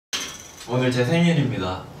오늘 제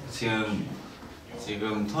생일입니다. 지금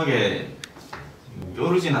턱에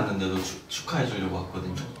뾰루진 않는데도 축하해 주려고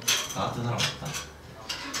왔거든요. 나 같은 사람 없다.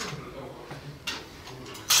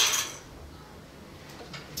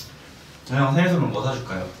 형 생일 선물 뭐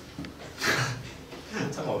사줄까요?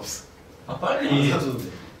 상관없어. 아 빨리. 안 사줘도 돼.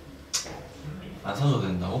 안 사줘도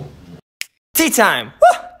된다고? 티타임!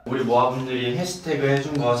 우리 모아분들이 해시태그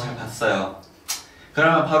해준 거 잘 봤어요.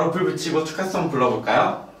 그러면 바로 불 붙이고 축하송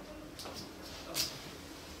불러볼까요?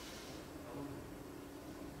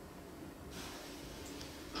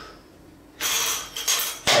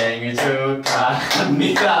 생일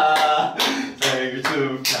축하합니다. 생일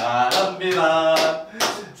축하합니다.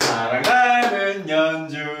 사랑하는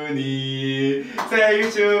연준이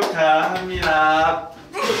생일 축하합니다.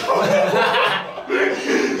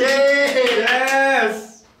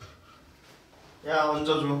 예스! 야,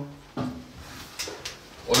 얹어줘.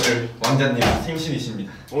 오늘 왕자님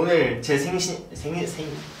생신이십니다. 오늘 제 생일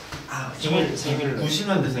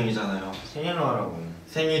 90년대생이잖아요. 생일로 하라고.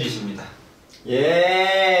 생일이십니다.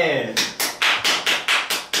 예.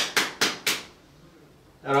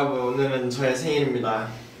 여러분, 오늘은 저의 생일입니다.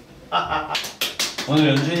 오늘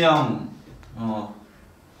연준이 형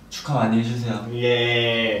축하 많이 해주세요.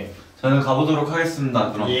 예. 저는 가보도록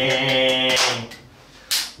하겠습니다. 그럼 예.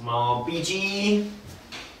 고마워, 삐지.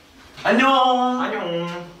 안녕. 안녕.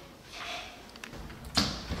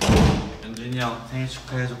 연준이 형 생일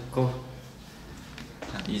축하해줬고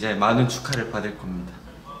이제 많은 축하를 받을 겁니다.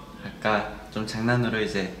 아까 좀 장난으로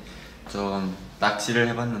이제 좀 낚시를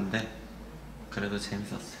해봤는데 그래도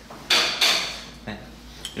재밌었어요. 네,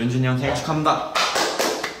 연준이 형 생일 축하합니다.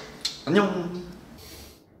 안녕.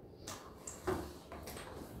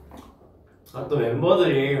 아, 또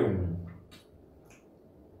멤버들이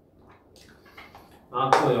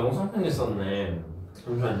또 영상 편지 썼네.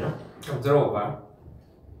 잠시만요. 그럼 들어볼까요?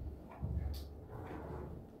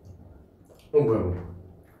 뭐야?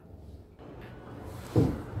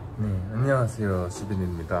 네, 안녕하세요.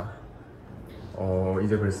 수빈입니다.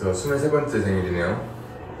 이제 벌써 23번째 생일이네요.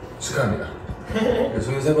 축하합니다.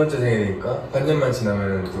 23번째 생일이니까 반년만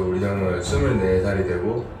지나면 또 우리 형은 24살이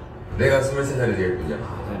되고 내가 23살이 되겠군요.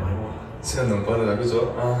 시간 너무 빠르다,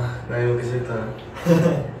 그죠? 나이 먹기 싫다.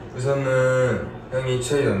 우선은 형이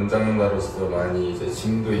최연장자로서 많이 이제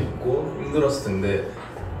짐도 있고 힘들었을 텐데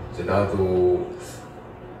이제 나도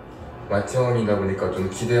마티 형이다 보니까 좀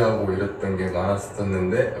기대하고 이랬던 게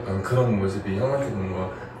많았었는데 약간 그런 모습이 형한테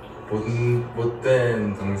뭔가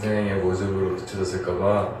못된 동생의 모습으로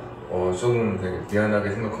비춰졌을까봐 조금 되게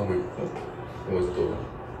미안하게 생각하고 있고, 그리고 또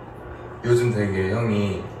요즘 되게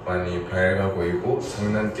형이 많이 밝아 보이고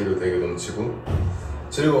장난기도 되게 넘치고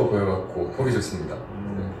즐거워 보여갖고 보기 좋습니다.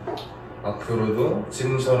 앞으로도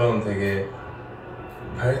지금처럼 되게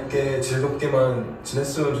밝게 즐겁게만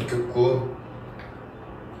지냈으면 좋겠고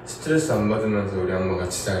스트레스 안 받으면서 우리 한번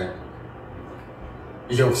같이 잘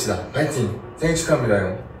이겨봅시다. 파이팅! 생일 축하합니다,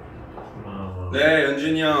 형. 네,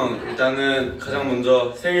 연준이 형 일단은 가장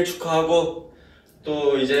먼저 생일 축하하고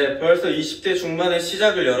또 이제 벌써 20대 중반의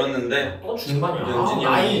시작을 열었는데 중반이야. 연준이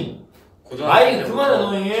형이 나이 그만해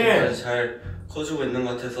너희. 지금까지 잘 커주고 있는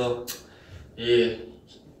것 같아서 이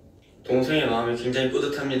동생의 마음이 굉장히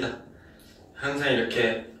뿌듯합니다. 항상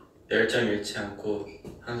이렇게 열정 잃지 않고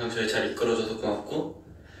항상 저희 잘 이끌어줘서 고맙고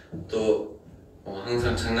또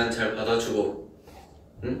항상 장난 잘 받아주고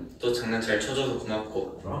또 장난 잘 쳐줘서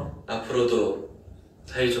고맙고 앞으로도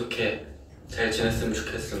사이좋게 잘 지냈으면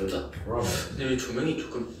좋겠습니다. 근데 이 조명이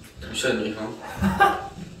조금 잠시만요 형.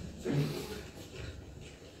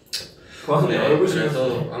 네,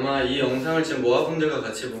 그래서 아마 이 영상을 지금 모아분들과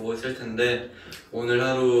같이 보고 있을 텐데 오늘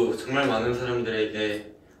하루 정말 많은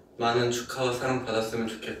사람들에게 많은 축하와 사랑 받았으면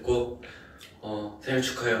좋겠고 생일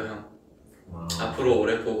축하해요 형. 앞으로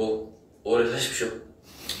오래 보고 오래 사십시오.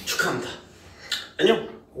 축하합니다. 안녕.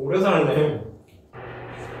 오래 살네.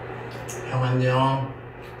 형 안녕.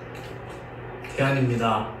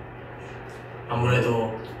 태연입니다.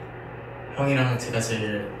 아무래도 형이랑 제가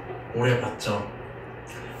제일 오래 봤죠.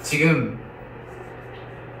 지금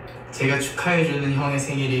제가 축하해주는 형의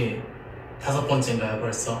생일이 5번째인가요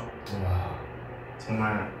벌써?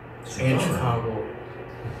 정말 생일 축하하고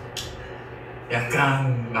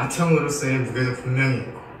약간 맏형으로서의 무게도 분명히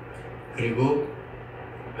있고, 그리고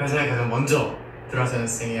회사에 가장 먼저 들어와서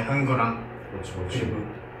연습생이 한 거랑 그리고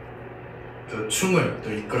또 춤을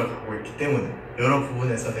또 이끌어가고 있기 때문에 여러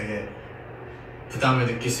부분에서 되게 부담을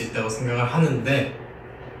느낄 수 있다고 생각을 하는데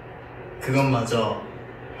그것마저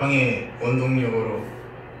형이 원동력으로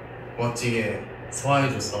멋지게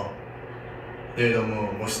소화해줘서 늘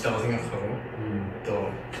너무 멋있다고 생각하고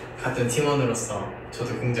또 같은 팀원으로서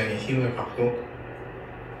저도 굉장히 힘을 받고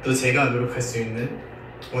또 제가 노력할 수 있는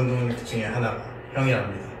원동력 중에 하나가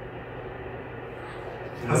형이랍니다.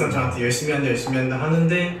 항상 저한테 열심히 한다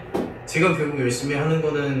하는데 제가 결국 열심히 하는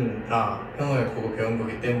거는 다 형을 보고 배운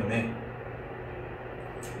거기 때문에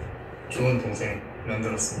좋은 동생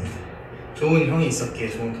만들었습니다. 좋은 형이 있었기에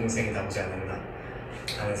좋은 동생이 나오지 않았나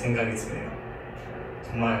라는 생각이 드네요.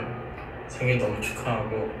 정말 생일 너무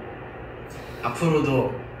축하하고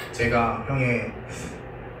앞으로도 제가 형의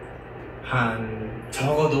한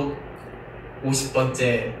적어도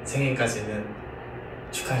 50번째 생일까지는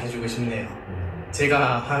축하해주고 싶네요.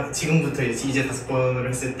 제가 지금부터 이제 5번으로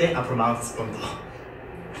했을 때 앞으로 45번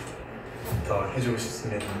더 해주고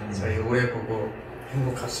싶습니다. 저희 오래 보고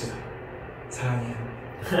행복합시다. 사랑해요.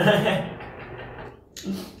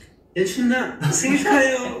 예춘나 생일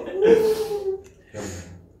축하해요.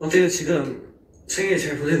 어때요? 지금 생일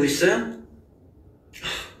잘 보내고 있어요?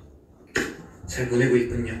 잘 보내고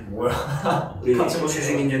있군요. 뭐야? 우리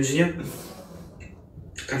잘생긴 연준이 형,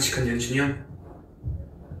 깜찍한 연준이 형,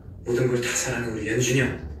 모든 걸 다 사랑하는 우리 연준이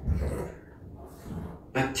형.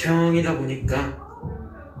 맏형이다 보니까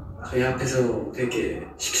저희 앞에서 되게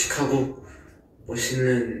씩씩하고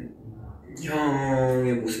멋있는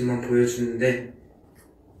형의 모습만 보여주는데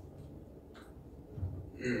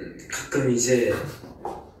가끔 이제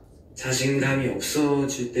자신감이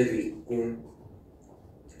없어질 때도 있고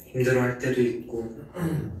힘들어할 때도 있고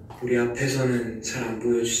우리 앞에서는 잘 안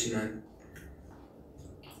보여주지만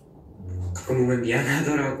가끔 보면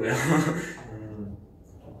미안하더라고요.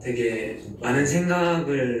 되게 많은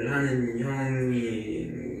생각을 하는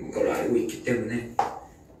형인 걸 알고 있기 때문에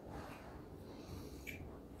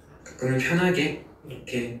가끔은 편하게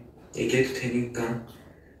이렇게 얘기해도 되니까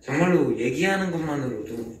정말로 얘기하는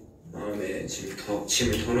것만으로도 마음에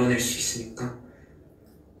짐을 덜어낼 수 있으니까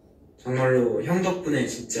정말로 형 덕분에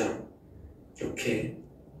진짜 이렇게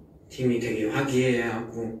팀이 되게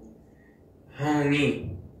화기애애하고 형이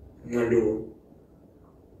정말로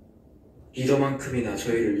리더만큼이나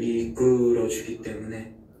저희를 이끌어주기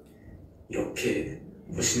때문에 이렇게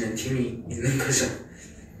멋있는 팀이 있는 거죠.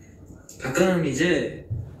 가끔 이제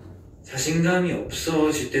자신감이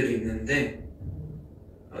없어질 때도 있는데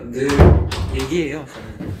늘 얘기해요.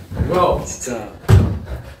 저는 뭐야? 진짜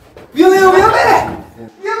위험해!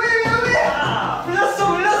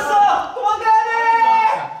 울렸어! 도망가야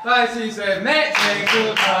돼! 5, 6, 7, 8 생일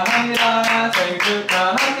축하합니다. 생일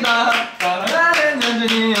축하합니다. 사랑하는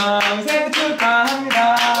연준이 형 생일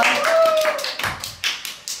축하합니다.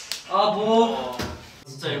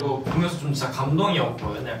 진짜 이거 보면서 좀 진짜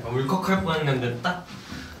감동이었거든. 약간 울컥할 뻔했는데 딱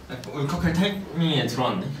약간 울컥할 타이밍에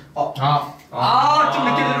들어왔네. 좀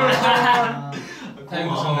늦게 들어왔어.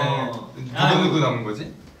 타이밍 좋네. 누구 남은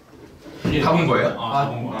거지? 다 본 거예요? 다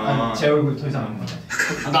본 거야. 제 얼굴 더 이상 안 봐.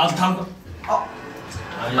 나도 다음 거.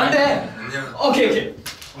 안 돼. 안녕. 오케이.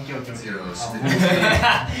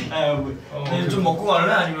 좀 먹고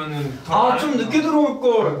갈래? 아니면은 좀 늦게 들어올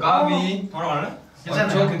걸. 까비. 돌아갈래?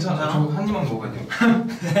 저 괜찮아. 저 한 입만 먹어가지고.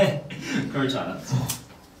 그럴 줄 알았지.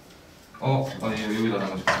 여기다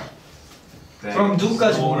담아줄게. 네. 그럼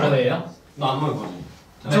누구까지 본 먹을래? 거예요? 나 안 먹을 거지.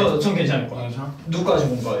 전 괜찮을 거예요. 누구까지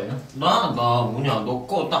본 거예요? 나 뭐냐 너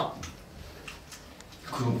거 딱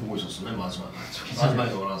그거 보고 있었어 맨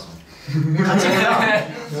마지막에 올라서. 같이 보자.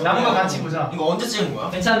 나무가 같이 보자. 이거 언제 찍은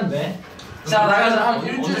거야? 괜찮은데? 자 나가서 한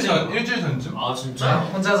일주일 전쯤? 아 진짜?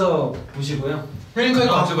 혼자서 보시고요.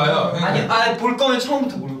 휴닝카이가 같이 봐요. 아니 볼 거면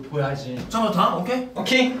처음부터 보야지. 처음부터 다? 오케이?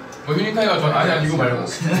 오케이. 휴닝카이가 아니 이거 말고.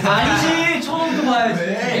 아니지 처음부터 봐야지.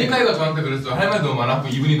 휴닝카이가 저한테 그랬어. 할 말 너무 많았고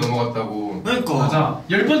 2분이 넘어갔다고. 그러니까 맞아.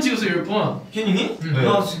 10번 찍었어 10번. 휴닝이? 네.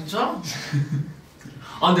 야 진짜?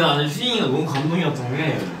 근데 나는 휴닝이가 너무 감동이었던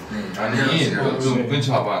게 아니 좀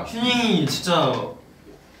눈치 봐봐. 휴닝이 진짜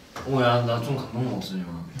야 나 좀 감동 먹었어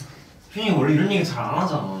이거. 휴닝이 원래 이런 얘기 잘 안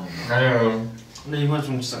하잖아. 아니요. 근데 이번에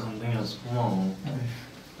좀 진짜 감동이었어. 고마워.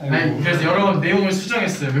 아니 그래서 여러 내용을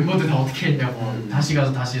수정했어요. 멤버들 다 어떻게 했냐고. 다시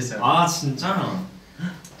가서 다시 했어요. 아 진짜?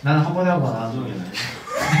 나는 한 번에 하고 안 하죠.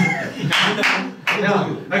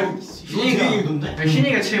 나중이네. 휴닝이가 얘기던데?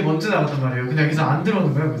 휴닝이가 제일 먼저 나왔단 말이에요. 근데 여기서 안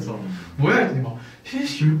들어오는 거야. 그래서 뭐야 했더니 막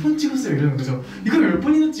 10번 찍었어요 이러는 거죠. 이걸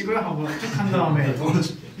 10번이나 찍어야 하고 쭉 한 다음에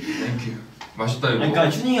땡큐. 맛있다 이거. 그러니까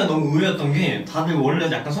휴닝이가 너무 의외였던 게 다들 원래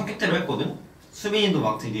약간 성격대로 했거든? 수빈이도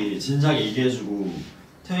막 되게 진지하게 얘기해주고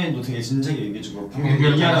태현이도 되게 진지하게 얘기해주고 방금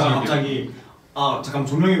얘기하다가 갑자기 잠깐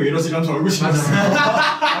조명이 왜 이러지? 이러면서 얼굴이 심했어.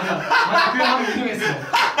 맞아 그냥 한번 이동했어.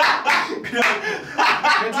 그냥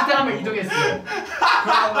진짜 한번 이동했어요.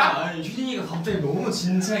 그러다가 휴닝이가 갑자기 너무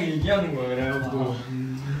진지하게 얘기하는 거야. 그래가지고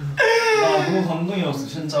나 너무 감동이었어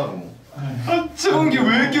진짜로. 채범기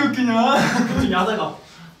왜 이렇게 웃기냐? 갑자기 하다가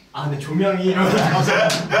근데 조명이 이러면서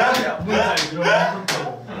갑자기 뭔지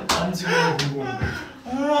이러면서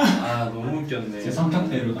야 너무 웃겼네. 제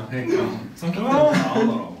성격대로다. 그러니까 성격대로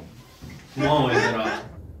나오더라고. 고마워 얘들아.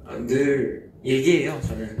 늘 얘기해요.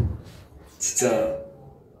 저는 진짜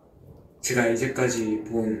제가 이제까지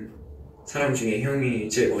본 사람 중에 형이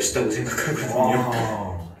제일 멋있다고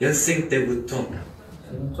생각하거든요. 연습생 때부터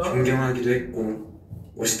존경하기도 했고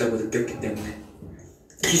멋있다고 느꼈기 때문에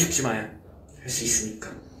기죽지 마요. 할 수 있으니까.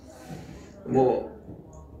 뭐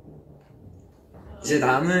이제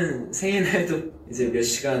남은 생일날도 이제 몇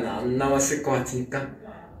시간 안 남았을 것 같으니까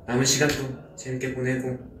남은 시간도 재밌게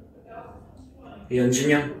보내고,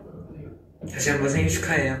 연준이 형 다시 한번 생일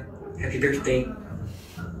축하해요. 해피 birthday.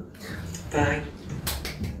 바이.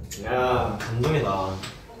 야 감동이다.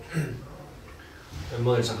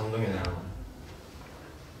 멤버들 진짜 감동이네요.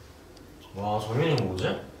 와 정현이는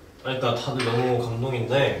뭐지? 그러니까 다들 너무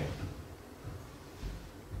감동인데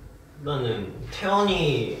일단은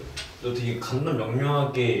태연이도 되게 감동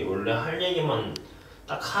명료하게 원래 할 얘기만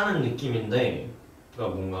딱 하는 느낌인데,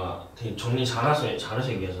 그러니까 뭔가 되게 정리 잘해서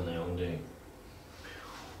얘기하잖아요. 근데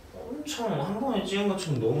엄청 한 번에 찍은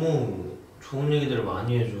것처럼 너무 좋은 얘기들을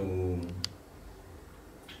많이 해주고,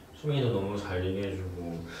 수민이도 너무 잘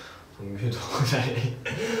얘기해주고, 범규도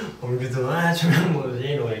범규도 조명 뭐지?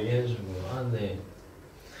 이러고 얘기해주고. 근데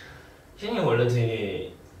희진이 원래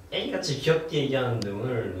되게 애기같이 귀엽게 얘기하는데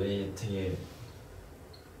오늘 왜 되게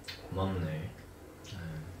고맙네.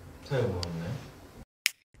 되게 고맙네.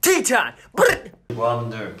 티찬!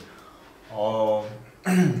 모아분들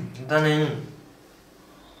일단은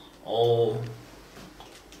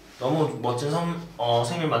너무 멋진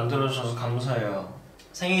생일 만들어주셔서 감사해요.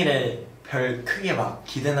 생일에 별 크게 막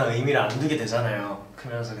기대나 의미를 안 두게 되잖아요.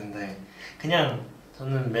 크면서. 근데 그냥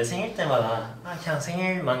저는 매 생일 때마다 그냥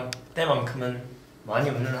생일만 때만큼은 많이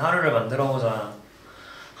웃는 하루를 만들어보자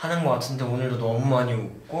하는 것 같은데, 오늘도 너무 많이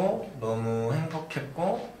웃고 너무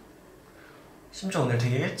행복했고, 심지어 오늘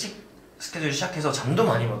되게 일찍 스케줄 시작해서 잠도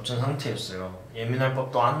많이 못 잔 상태였어요. 예민할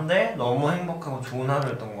법도 한데 너무 행복하고 좋은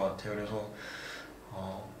하루였던 것 같아요. 그래서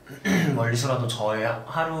멀리서라도 저의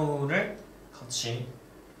하루를 같이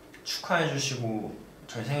축하해주시고,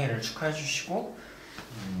 저희 생일을 축하해주시고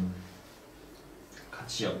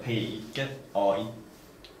같이 옆에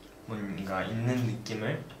뭔가 있는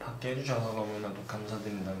느낌을 받게 해주셔서 너무나도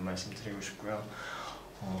감사드린다는 말씀 드리고 싶고요.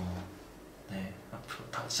 네, 앞으로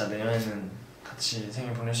진짜 내년에는 같이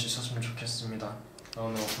생일 보낼 수 있었으면 좋겠습니다.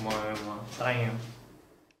 너무너무 고마워요, 엄마. 사랑해요.